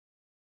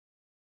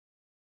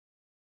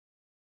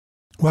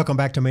Welcome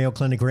back to Mayo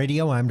Clinic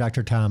Radio. I'm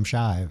Dr. Tom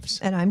Shives.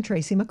 And I'm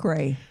Tracy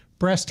McRae.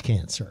 Breast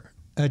cancer,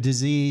 a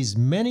disease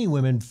many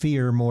women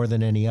fear more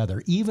than any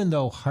other, even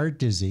though heart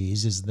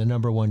disease is the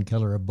 #1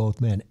 killer of both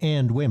men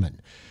and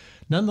women.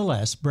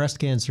 Nonetheless, breast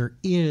cancer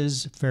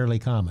is fairly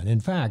common. In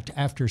fact,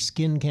 after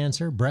skin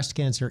cancer, breast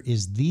cancer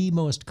is the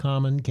most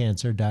common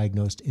cancer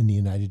diagnosed in the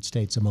United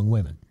States among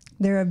women.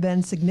 There have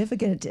been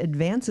significant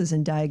advances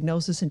in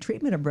diagnosis and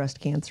treatment of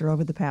breast cancer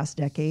over the past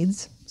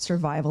decades.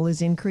 Survival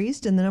is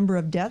increased, and the number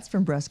of deaths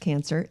from breast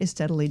cancer is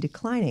steadily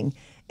declining.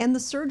 And the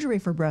surgery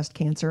for breast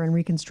cancer and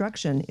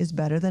reconstruction is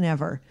better than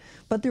ever.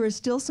 But there is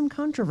still some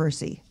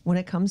controversy when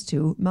it comes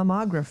to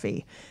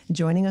mammography.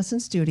 Joining us in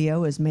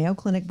studio is Mayo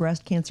Clinic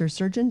breast cancer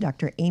surgeon,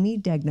 Dr. Amy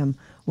Degnim.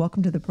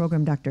 Welcome to the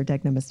program, Dr.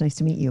 Degnim. It's nice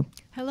to meet you.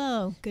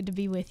 Hello. Good to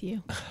be with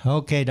you.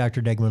 Okay,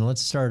 Dr. Degnim,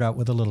 let's start out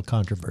with a little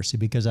controversy,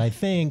 because I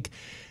think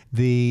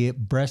the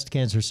breast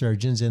cancer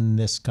surgeons in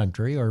this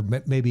country, or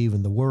maybe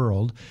even the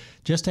world,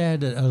 just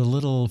add a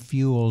little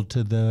fuel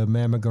to the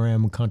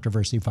mammogram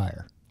controversy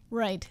fire.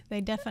 Right.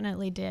 They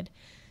definitely did.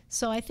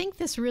 So I think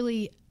this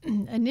really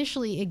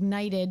initially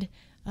ignited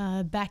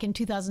back in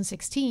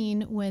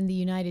 2016 when the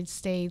United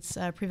States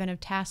Preventive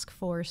Task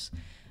Force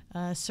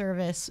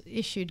Service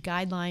issued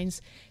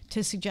guidelines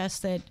to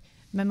suggest that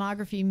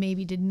mammography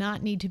maybe did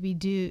not need to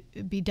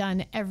be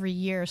done every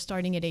year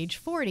starting at age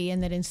 40,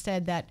 and that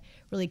instead that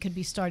really could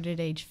be started at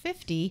age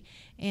 50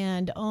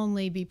 and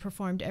only be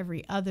performed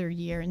every other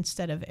year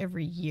instead of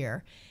every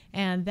year.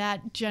 And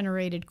that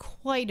generated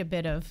quite a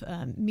bit of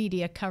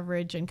media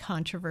coverage and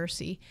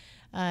controversy.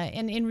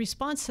 And in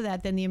response to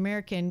that, then the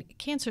American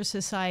Cancer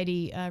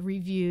Society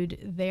reviewed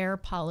their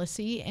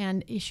policy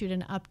and issued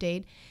an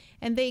update.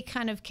 And they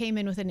kind of came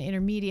in with an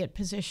intermediate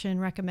position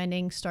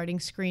recommending starting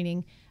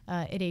screening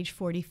at age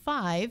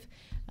 45.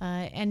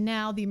 And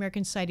now the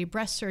American Society of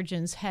Breast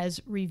Surgeons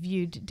has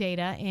reviewed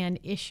data and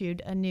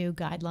issued a new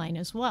guideline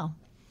as well.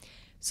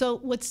 So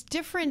what's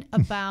different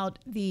about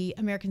the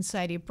American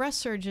Society of Breast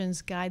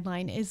Surgeons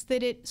guideline is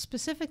that it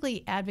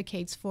specifically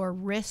advocates for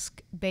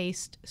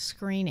risk-based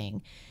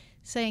screening,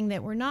 saying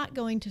that we're not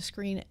going to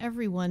screen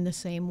everyone the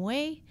same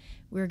way.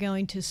 We're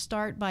going to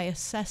start by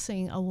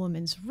assessing a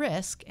woman's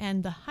risk,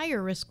 and the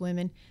higher risk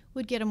women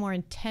would get a more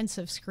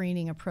intensive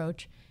screening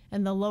approach,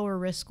 and the lower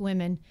risk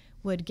women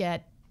would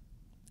get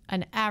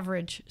an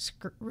average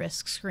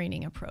risk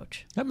screening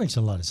approach. That makes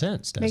a lot of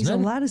sense, doesn't it? Makes a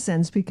lot of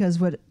sense, because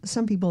what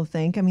some people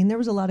think, I mean, there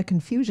was a lot of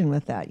confusion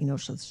with that. You know,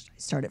 should I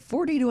start at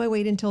 40? Do I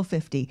wait until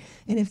 50?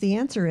 And if the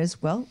answer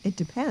is, well, it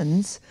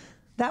depends,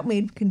 that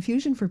made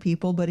confusion for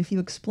people. But if you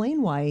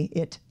explain why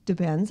it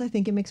depends, I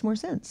think it makes more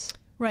sense.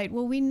 Right.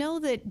 Well, we know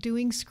that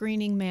doing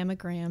screening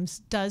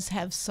mammograms does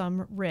have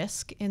some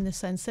risk in the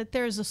sense that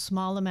there's a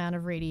small amount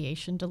of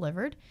radiation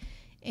delivered.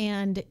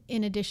 And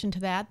in addition to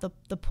that,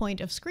 the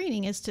point of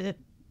screening is to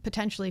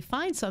potentially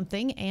find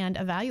something and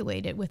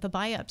evaluate it with a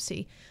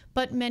biopsy.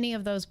 But many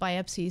of those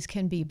biopsies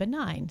can be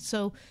benign.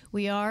 So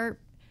we are,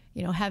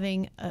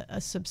 having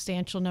a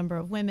substantial number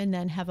of women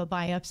then have a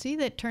biopsy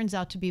that turns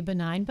out to be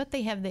benign, but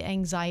they have the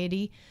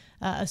anxiety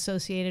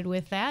associated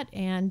with that,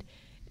 and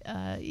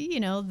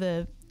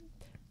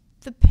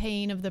the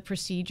pain of the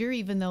procedure,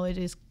 even though it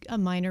is a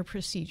minor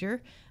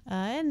procedure,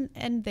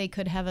 and they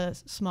could have a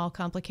small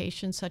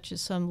complication such as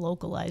some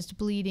localized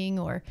bleeding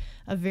or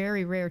a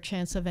very rare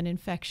chance of an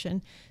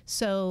infection.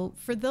 So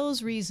for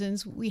those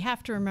reasons, we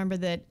have to remember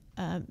that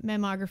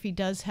mammography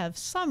does have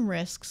some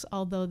risks,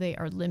 although they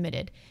are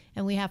limited,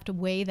 and we have to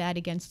weigh that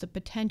against the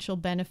potential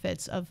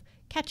benefits of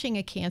catching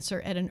a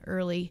cancer at an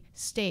early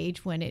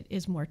stage when it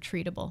is more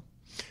treatable.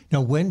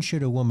 Now, when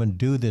should a woman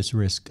do this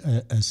risk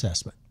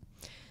assessment?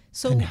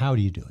 And how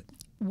do you do it?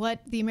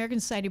 What the American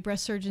Society of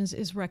Breast Surgeons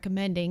is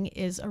recommending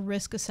is a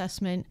risk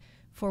assessment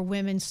for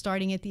women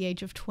starting at the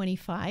age of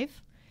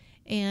 25.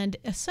 And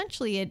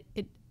essentially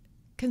it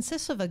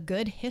consists of a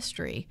good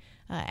history,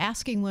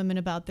 asking women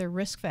about their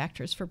risk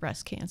factors for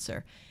breast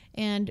cancer.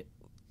 And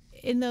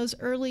in those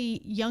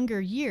early younger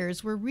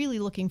years, we're really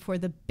looking for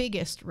the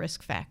biggest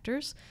risk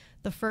factors.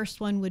 The first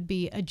one would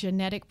be a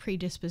genetic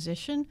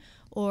predisposition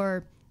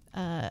or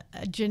a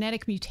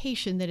genetic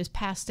mutation that is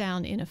passed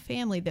down in a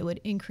family that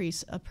would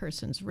increase a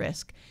person's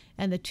risk.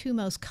 And the two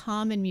most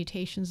common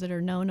mutations that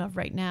are known of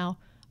right now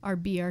are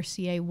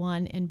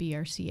BRCA1 and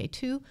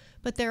BRCA2,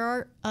 but there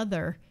are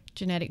other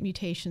genetic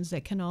mutations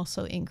that can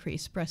also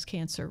increase breast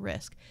cancer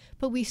risk.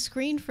 But we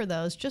screen for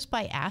those just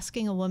by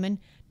asking a woman,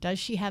 does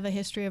she have a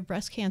history of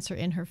breast cancer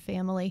in her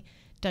family?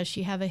 Does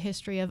she have a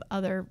history of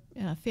other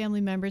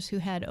family members who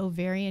had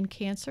ovarian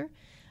cancer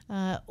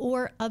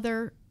or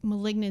other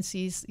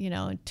malignancies,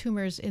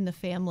 tumors in the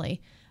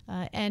family?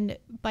 And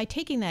by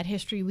taking that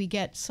history, we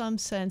get some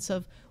sense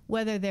of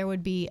whether there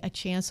would be a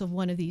chance of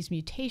one of these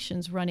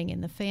mutations running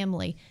in the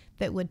family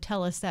that would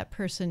tell us that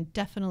person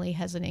definitely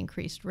has an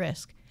increased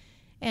risk.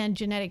 And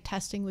genetic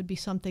testing would be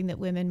something that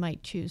women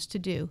might choose to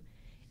do.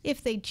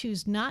 If they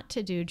choose not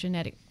to do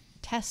genetic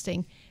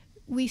testing,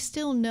 we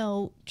still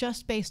know,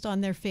 just based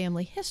on their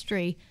family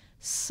history,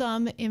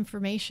 some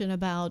information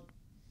about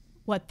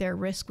what their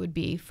risk would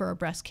be for a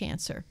breast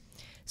cancer.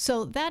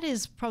 So that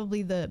is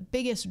probably the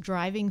biggest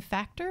driving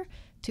factor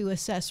to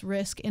assess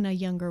risk in a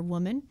younger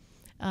woman.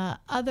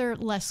 Other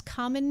less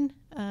common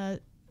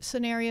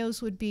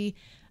scenarios would be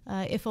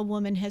if a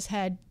woman has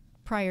had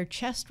prior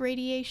chest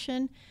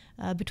radiation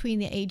between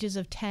the ages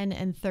of 10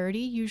 and 30.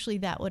 Usually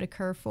that would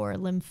occur for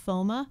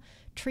lymphoma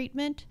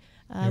treatment,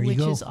 which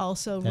is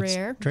also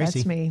rare. Tracy.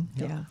 That's me,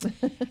 yeah.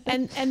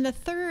 And the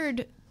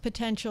third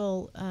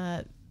potential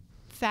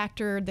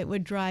factor that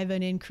would drive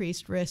an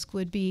increased risk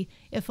would be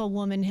if a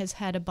woman has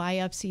had a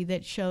biopsy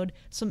that showed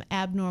some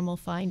abnormal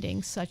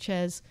findings, such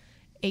as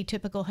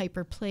atypical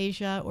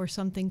hyperplasia or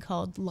something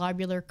called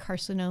lobular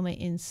carcinoma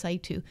in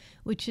situ,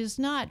 which is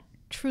not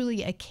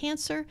truly a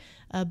cancer,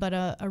 but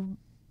a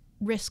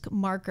risk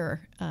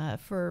marker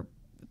for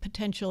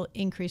potential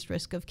increased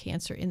risk of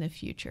cancer in the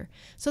future.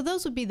 So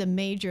those would be the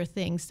major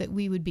things that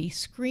we would be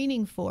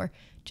screening for,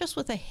 just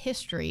with a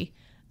history,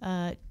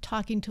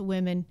 talking to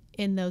women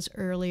in those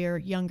earlier,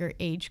 younger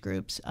age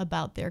groups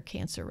about their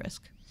cancer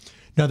risk.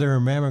 Now, there are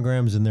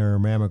mammograms and there are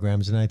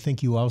mammograms, and I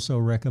think you also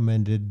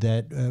recommended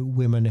that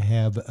women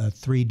have a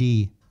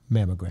 3D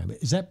mammogram.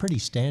 Is that pretty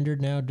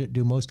standard now?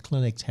 Do most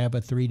clinics have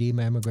a 3D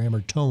mammogram,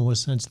 or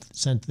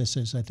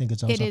tomosynthesis, I think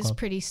it's also called? It is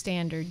pretty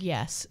standard,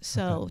 yes.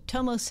 So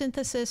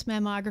tomosynthesis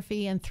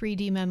mammography and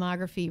 3D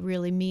mammography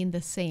really mean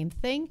the same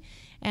thing.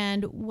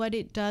 And what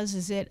it does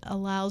is it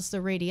allows the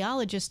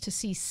radiologist to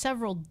see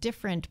several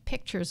different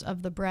pictures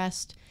of the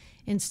breast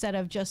instead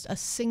of just a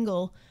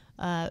single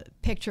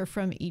picture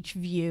from each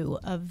view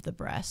of the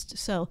breast.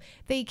 So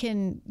they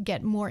can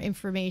get more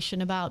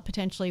information about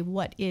potentially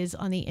what is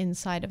on the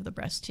inside of the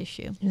breast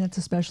tissue. And that's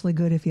especially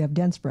good if you have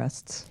dense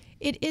breasts.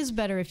 It is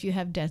better if you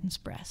have dense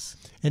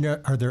breasts. And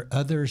are there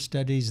other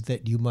studies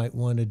that you might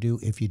want to do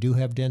if you do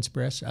have dense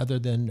breasts, other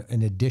than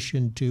in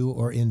addition to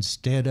or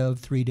instead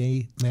of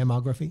 3D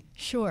mammography?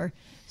 Sure.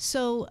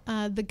 So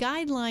the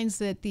guidelines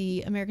that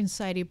the American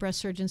Society of Breast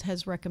Surgeons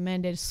has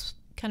recommended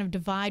kind of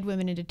divide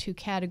women into two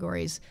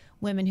categories: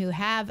 women who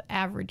have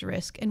average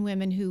risk and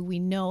women who we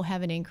know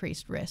have an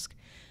increased risk.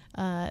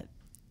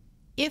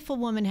 If a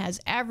woman has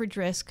average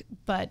risk,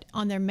 but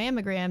on their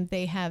mammogram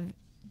they have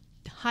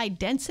high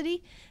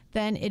density,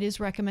 then it is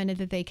recommended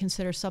that they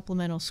consider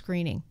supplemental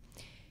screening.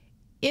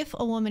 If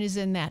a woman is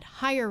in that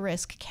higher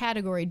risk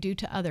category due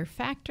to other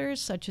factors,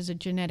 such as a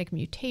genetic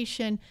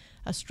mutation,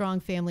 a strong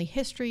family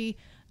history,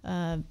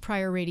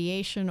 prior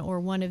radiation, or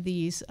one of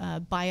these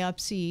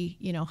biopsy,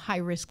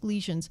 high-risk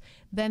lesions,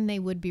 then they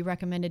would be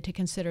recommended to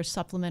consider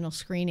supplemental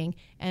screening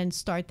and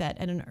start that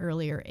at an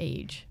earlier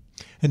age.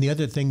 And the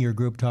other thing your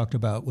group talked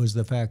about was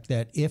the fact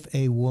that if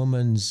a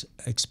woman's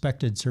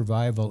expected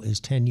survival is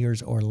 10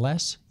 years or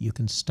less, you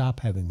can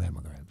stop having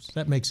mammograms.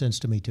 That makes sense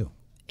to me, too.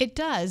 It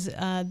does.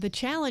 The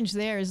challenge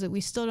there is that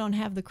we still don't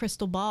have the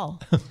crystal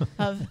ball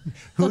of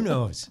who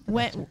knows.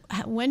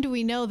 When do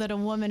we know that a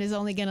woman is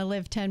only going to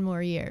live 10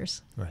 more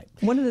years? Right.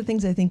 One of the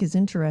things I think is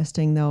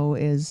interesting, though,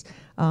 is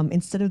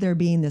instead of there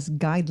being this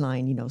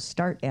guideline,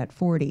 start at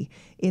 40,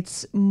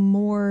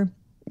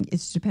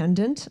 it's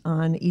dependent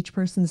on each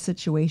person's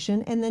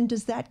situation. And then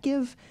does that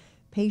give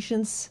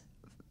patients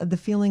the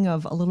feeling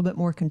of a little bit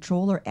more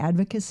control or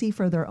advocacy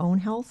for their own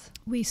health?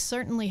 We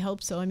certainly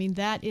hope so. I mean,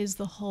 that is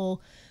the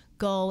whole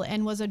goal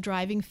and was a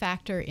driving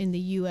factor in the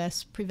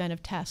U.S.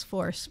 Preventive Task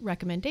Force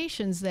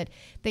recommendations, that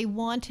they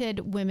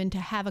wanted women to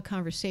have a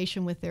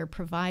conversation with their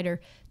provider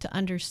to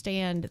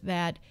understand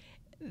that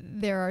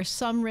there are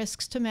some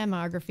risks to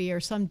mammography or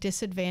some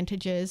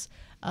disadvantages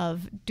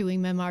of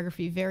doing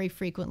mammography very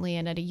frequently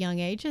and at a young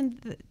age,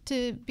 and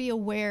to be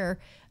aware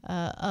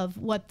of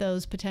what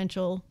those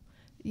potential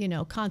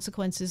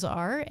consequences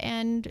are,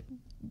 and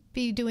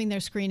be doing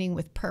their screening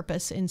with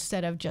purpose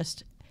instead of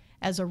just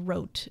as a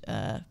rote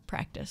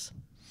practice.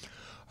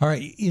 All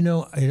right.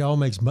 It all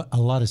makes a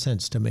lot of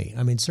sense to me.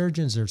 I mean,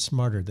 surgeons are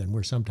smarter than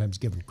we're sometimes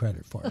given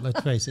credit for. Let's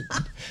face it.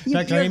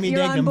 Dr. Amy Degnim.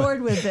 You're on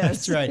board with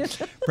this. That's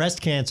right.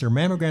 Breast cancer.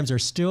 Mammograms are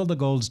still the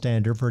gold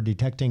standard for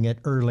detecting it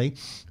early.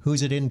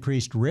 Who's at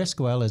increased risk?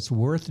 Well, it's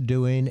worth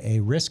doing a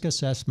risk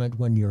assessment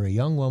when you're a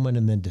young woman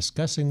and then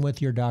discussing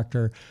with your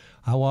doctor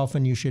how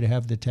often you should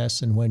have the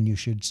tests and when you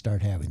should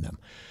start having them.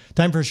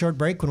 Time for a short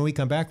break. When we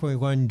come back, we're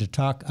going to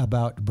talk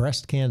about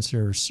breast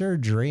cancer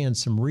surgery and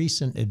some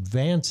recent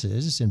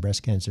advances in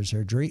breast cancer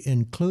surgery,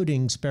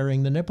 including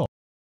sparing the nipple.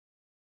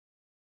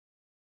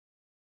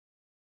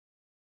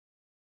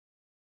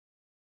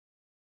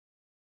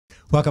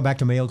 Welcome back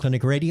to Mayo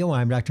Clinic Radio.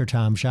 I'm Dr.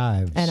 Tom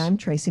Shives. And I'm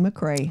Tracy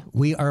McCrae.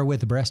 We are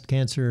with breast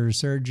cancer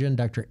surgeon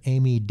Dr.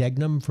 Amy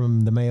Degnim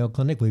from the Mayo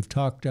Clinic. We've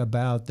talked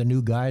about the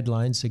new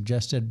guidelines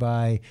suggested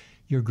by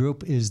your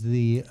group is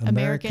the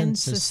American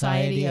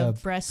Society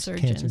of Breast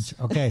Surgeons.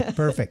 Okay,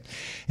 perfect.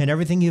 And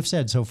everything you've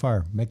said so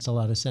far makes a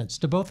lot of sense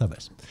to both of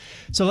us.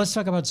 So let's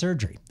talk about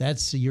surgery.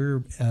 That's your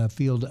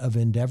field of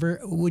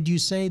endeavor. Would you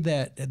say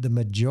that the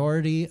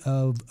majority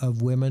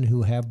of women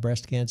who have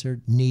breast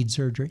cancer need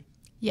surgery?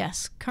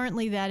 Yes,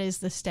 currently that is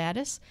the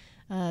status.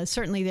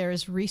 Certainly there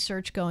is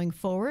research going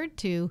forward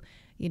to,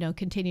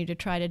 continue to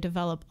try to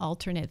develop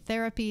alternate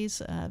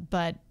therapies.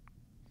 But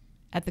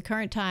at the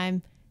current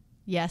time,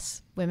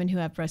 yes, women who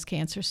have breast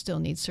cancer still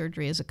need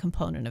surgery as a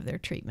component of their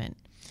treatment.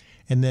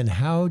 And then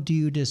how do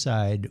you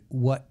decide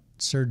what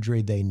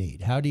surgery they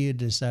need? How do you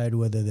decide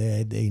whether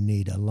they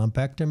need a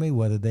lumpectomy,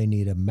 whether they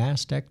need a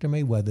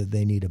mastectomy, whether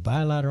they need a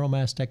bilateral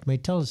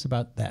mastectomy? Tell us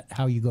about that,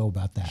 how you go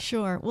about that.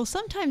 Sure. Well,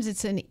 sometimes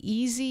it's an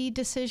easy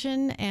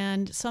decision,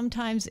 and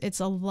sometimes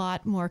it's a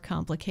lot more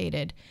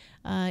complicated.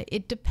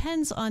 It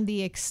depends on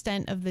the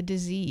extent of the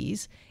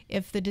disease.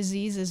 If the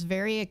disease is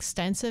very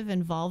extensive,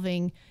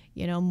 involving,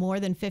 more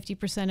than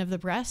 50% of the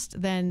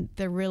breast, then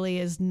there really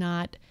is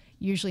not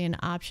usually an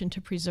option to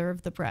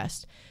preserve the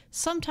breast.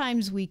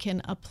 Sometimes we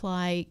can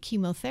apply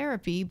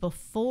chemotherapy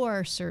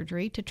before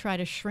surgery to try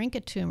to shrink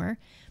a tumor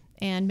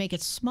and make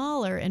it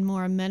smaller and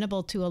more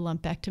amenable to a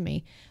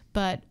lumpectomy.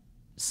 But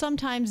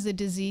sometimes the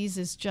disease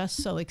is just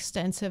so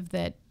extensive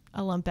that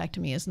a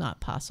lumpectomy is not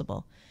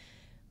possible.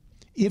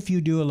 If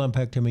you do a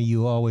lumpectomy,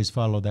 you always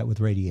follow that with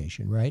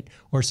radiation, right?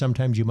 Or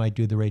sometimes you might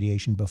do the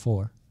radiation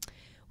before.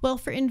 Well,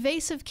 for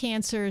invasive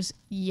cancers,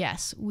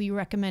 yes, we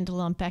recommend a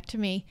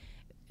lumpectomy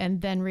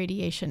and then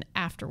radiation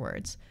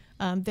afterwards.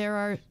 There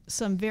are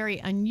some very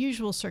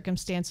unusual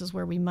circumstances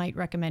where we might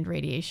recommend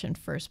radiation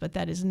first, but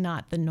that is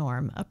not the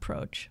norm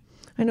approach.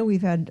 I know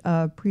we've had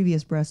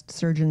previous breast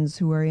surgeons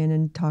who are in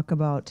and talk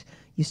about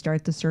you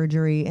start the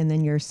surgery and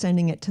then you're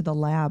sending it to the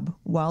lab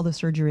while the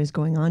surgery is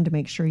going on to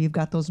make sure you've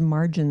got those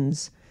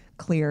margins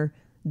clear.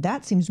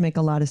 That seems to make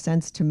a lot of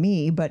sense to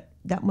me, but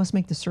that must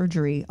make the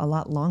surgery a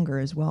lot longer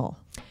as well.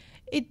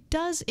 It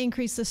does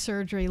increase the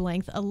surgery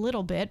length a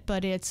little bit,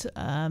 but it's,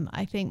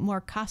 I think,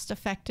 more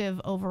cost-effective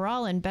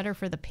overall and better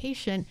for the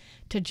patient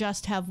to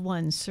just have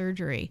one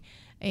surgery.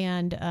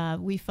 And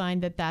we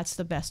find that that's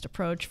the best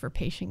approach for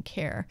patient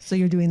care. So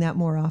you're doing that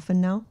more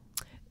often now?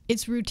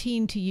 It's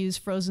routine to use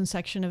frozen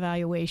section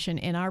evaluation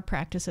in our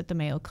practice at the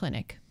Mayo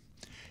Clinic.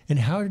 And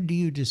how do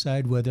you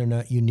decide whether or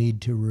not you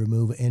need to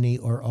remove any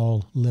or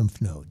all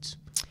lymph nodes?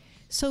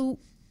 So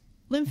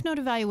lymph node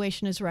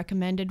evaluation is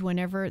recommended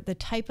whenever the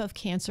type of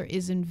cancer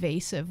is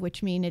invasive,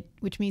 which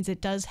means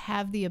it does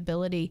have the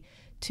ability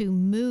to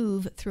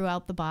move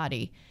throughout the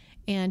body.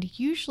 And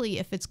usually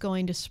if it's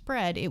going to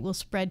spread, it will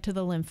spread to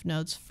the lymph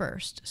nodes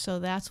first. So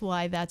that's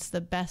why that's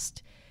the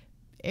best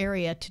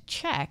area to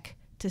check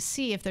to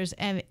see if there's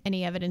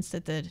any evidence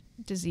that the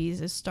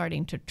disease is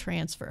starting to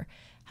transfer.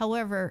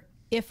 However,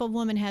 if a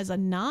woman has a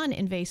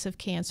non-invasive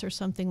cancer,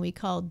 something we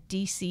call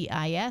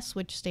DCIS,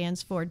 which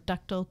stands for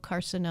ductal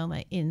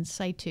carcinoma in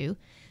situ,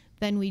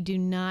 then we do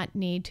not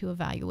need to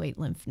evaluate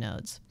lymph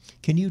nodes.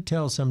 Can you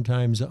tell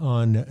sometimes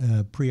on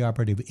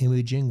preoperative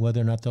imaging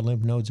whether or not the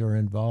lymph nodes are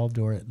involved,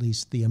 or at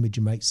least the image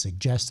might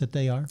suggest that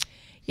they are?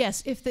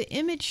 Yes, if the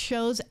image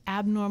shows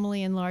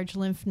abnormally enlarged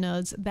lymph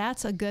nodes,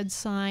 that's a good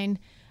sign,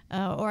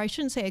 or I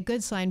shouldn't say a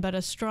good sign, but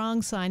a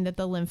strong sign that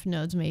the lymph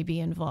nodes may be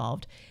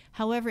involved.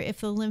 However,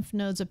 if the lymph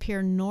nodes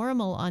appear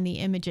normal on the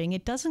imaging,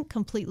 it doesn't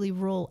completely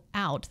rule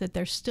out that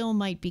there still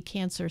might be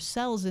cancer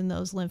cells in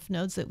those lymph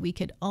nodes that we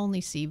could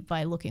only see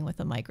by looking with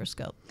a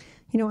microscope.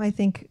 I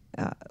think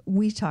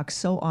we talk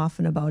so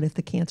often about if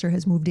the cancer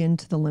has moved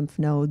into the lymph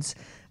nodes.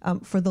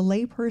 For the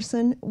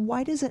layperson,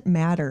 why does it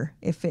matter?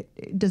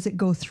 Does it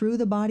go through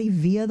the body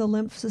via the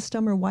lymph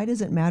system, or why does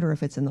it matter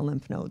if it's in the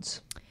lymph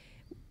nodes?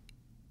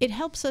 It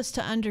helps us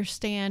to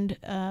understand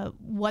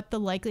what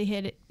the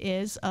likelihood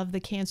is of the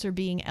cancer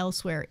being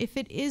elsewhere. If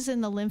it is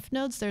in the lymph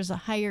nodes, there's a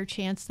higher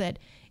chance that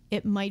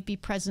it might be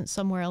present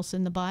somewhere else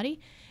in the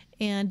body,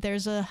 and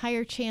there's a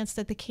higher chance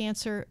that the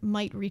cancer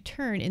might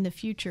return in the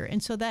future.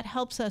 And so that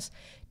helps us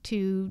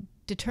to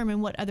determine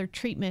what other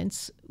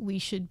treatments we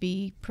should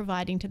be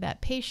providing to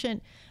that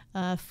patient.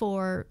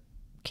 For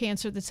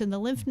cancer that's in the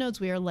lymph nodes,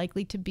 we are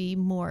likely to be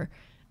more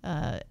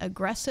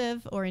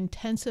aggressive or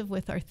intensive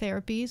with our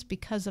therapies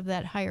because of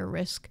that higher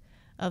risk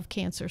of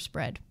cancer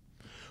spread.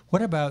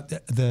 What about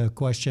the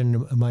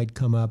question might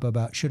come up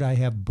about, should I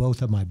have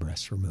both of my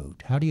breasts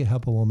removed? How do you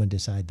help a woman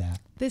decide that?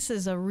 This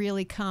is a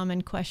really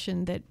common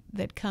question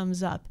that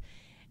comes up.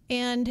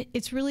 And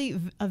it's really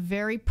a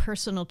very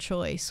personal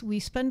choice. We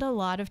spend a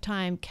lot of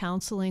time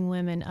counseling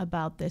women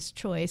about this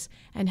choice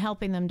and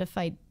helping them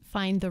to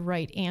find the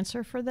right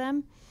answer for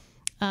them.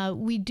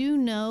 We do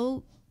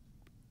know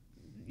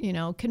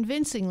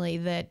convincingly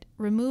that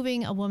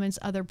removing a woman's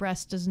other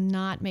breast does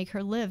not make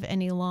her live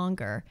any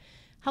longer.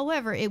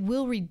 However, it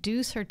will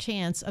reduce her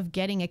chance of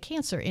getting a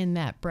cancer in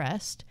that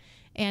breast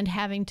and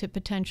having to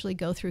potentially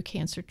go through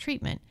cancer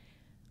treatment.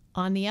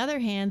 On the other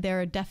hand,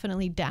 there are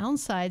definitely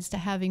downsides to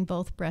having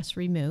both breasts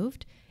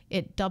removed.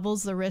 It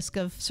doubles the risk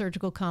of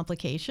surgical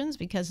complications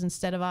because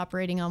instead of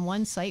operating on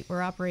one site,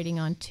 we're operating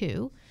on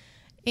two.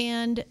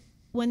 And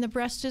when the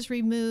breast is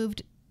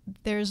removed,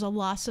 there's a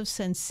loss of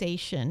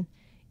sensation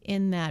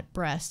in that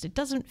breast. It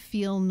doesn't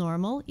feel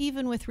normal.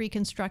 Even with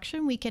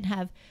reconstruction, we can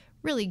have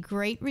really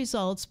great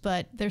results,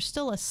 but there's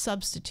still a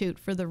substitute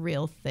for the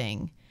real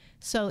thing.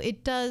 So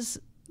it does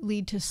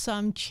lead to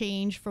some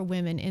change for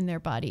women in their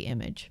body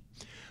image.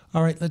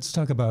 All right, let's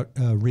talk about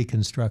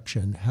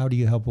reconstruction. How do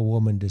you help a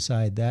woman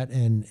decide that,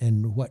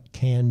 and what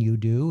can you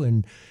do,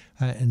 and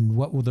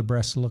what will the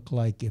breasts look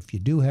like if you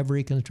do have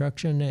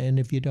reconstruction and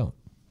if you don't?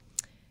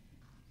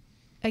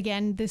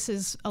 Again, this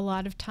is a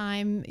lot of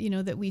time,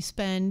 that we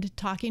spend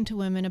talking to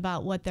women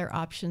about what their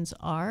options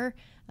are.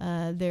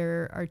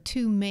 There are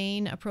two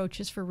main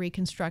approaches for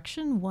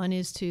reconstruction. One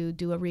is to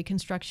do a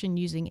reconstruction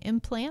using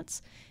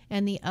implants,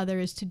 and the other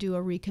is to do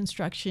a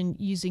reconstruction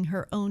using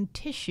her own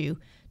tissue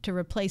to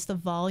replace the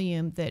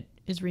volume that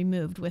is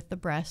removed with the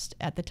breast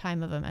at the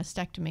time of a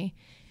mastectomy.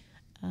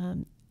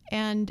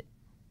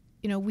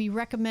 We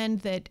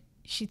recommend that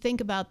she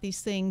think about these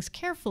things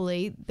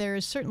carefully. There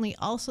is certainly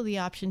also the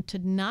option to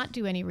not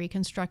do any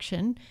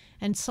reconstruction,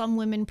 and some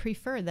women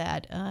prefer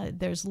that.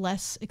 There's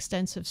less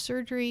extensive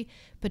surgery,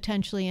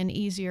 potentially an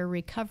easier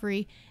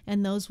recovery,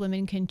 and those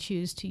women can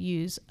choose to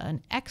use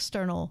an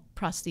external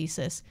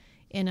prosthesis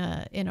in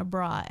a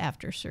bra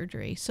after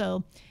surgery.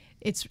 So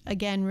it's,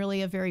 again,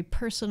 really a very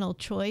personal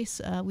choice.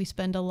 We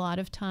spend a lot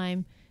of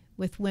time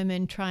with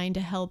women trying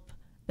to help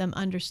them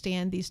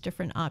understand these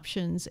different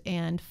options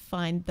and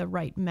find the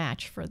right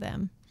match for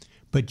them.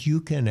 But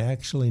you can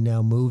actually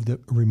now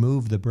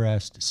remove the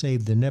breast,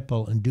 save the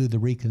nipple, and do the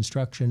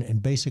reconstruction,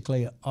 and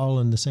basically all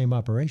in the same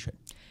operation.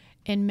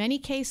 In many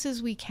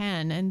cases we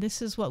can, and this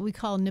is what we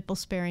call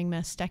nipple-sparing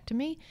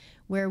mastectomy,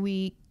 where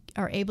we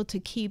are able to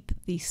keep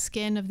the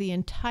skin of the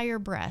entire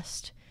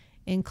breast,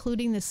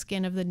 including the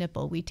skin of the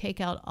nipple. We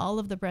take out all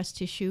of the breast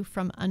tissue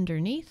from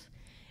underneath,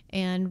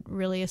 and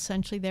really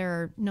essentially there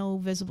are no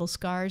visible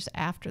scars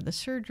after the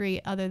surgery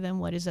other than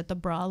what is at the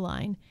bra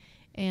line.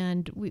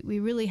 And we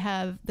really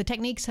have, the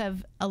techniques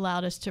have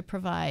allowed us to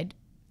provide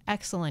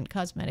excellent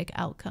cosmetic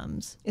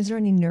outcomes. Is there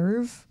any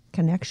nerve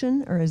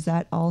connection, or is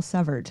that all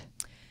severed?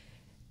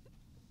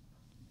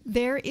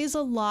 There is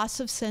a loss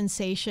of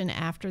sensation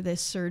after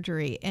this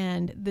surgery,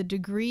 and the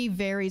degree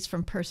varies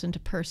from person to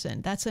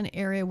person. That's an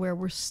area where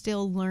we're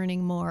still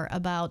learning more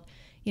about,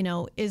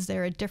 is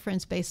there a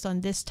difference based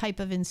on this type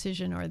of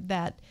incision or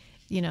that,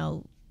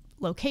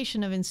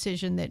 location of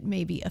incision that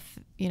maybe,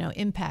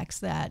 impacts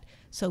that.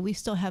 So we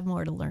still have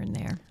more to learn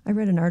there. I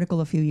read an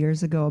article a few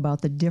years ago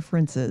about the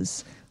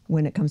differences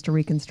when it comes to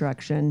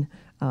reconstruction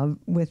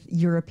with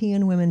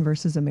European women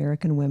versus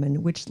American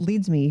women, which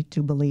leads me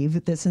to believe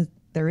that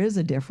there is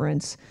a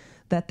difference,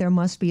 that there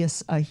must be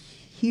a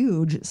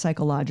huge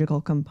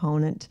psychological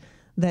component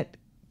that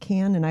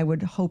can, and I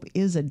would hope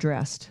is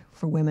addressed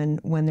for women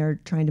when they're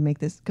trying to make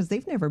this, because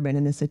they've never been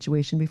in this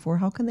situation before.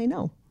 How can they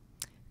know?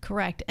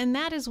 Correct. And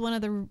that is one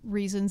of the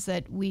reasons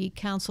that we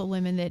counsel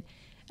women that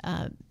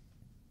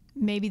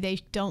maybe they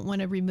don't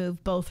want to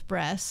remove both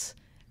breasts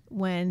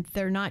when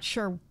they're not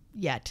sure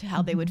yet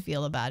how they would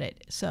feel about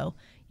it. So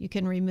you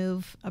can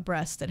remove a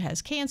breast that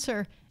has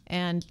cancer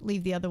and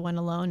leave the other one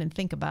alone and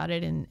think about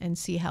it and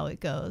see how it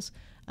goes.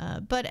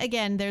 But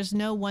again, there's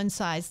no one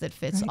size that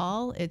fits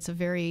all. It's a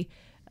very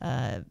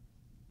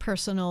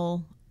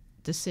personal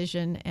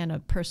decision and a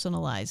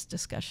personalized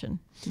discussion.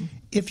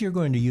 If you're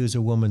going to use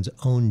a woman's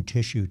own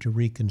tissue to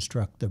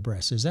reconstruct the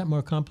breast, is that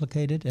more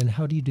complicated, and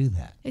how do you do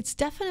that? It's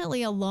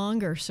definitely a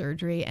longer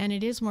surgery, and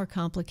it is more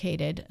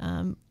complicated.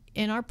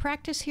 In our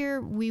practice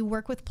here, we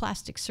work with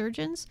plastic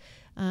surgeons,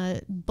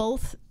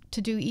 both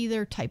to do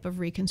either type of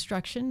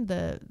reconstruction,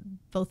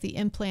 both the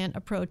implant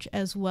approach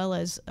as well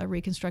as a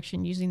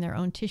reconstruction using their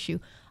own tissue.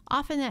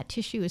 Often that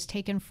tissue is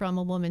taken from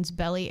a woman's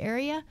belly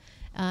area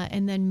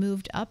and then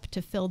moved up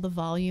to fill the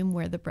volume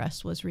where the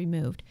breast was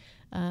removed.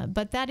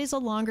 But that is a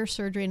longer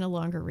surgery and a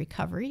longer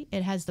recovery.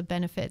 It has the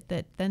benefit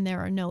that then there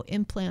are no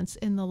implants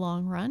in the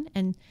long run,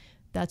 and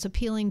that's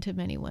appealing to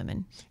many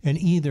women. And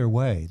either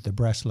way, the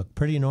breasts look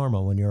pretty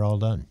normal when you're all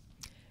done.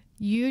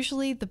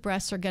 Usually the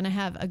breasts are going to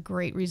have a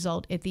great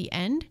result at the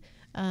end.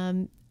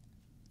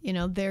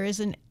 There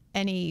isn't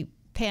any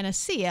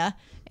panacea,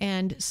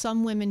 and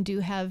some women do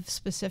have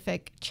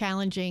specific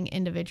challenging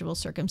individual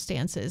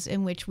circumstances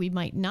in which we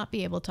might not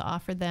be able to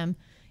offer them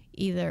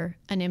either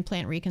an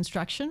implant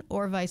reconstruction,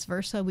 or vice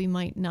versa, we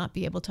might not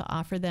be able to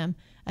offer them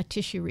a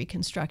tissue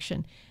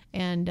reconstruction.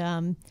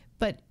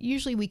 But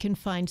usually we can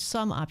find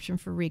some option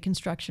for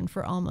reconstruction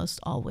for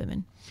almost all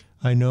women.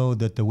 I know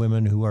that the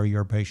women who are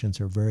your patients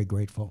are very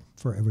grateful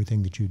for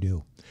everything that you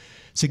do.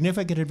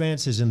 Significant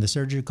advances in the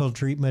surgical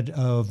treatment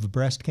of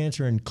breast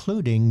cancer,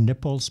 including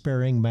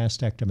nipple-sparing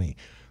mastectomy.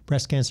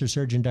 Breast cancer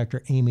surgeon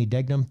Dr. Amy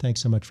Degnim,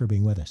 thanks so much for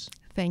being with us.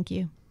 Thank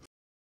you.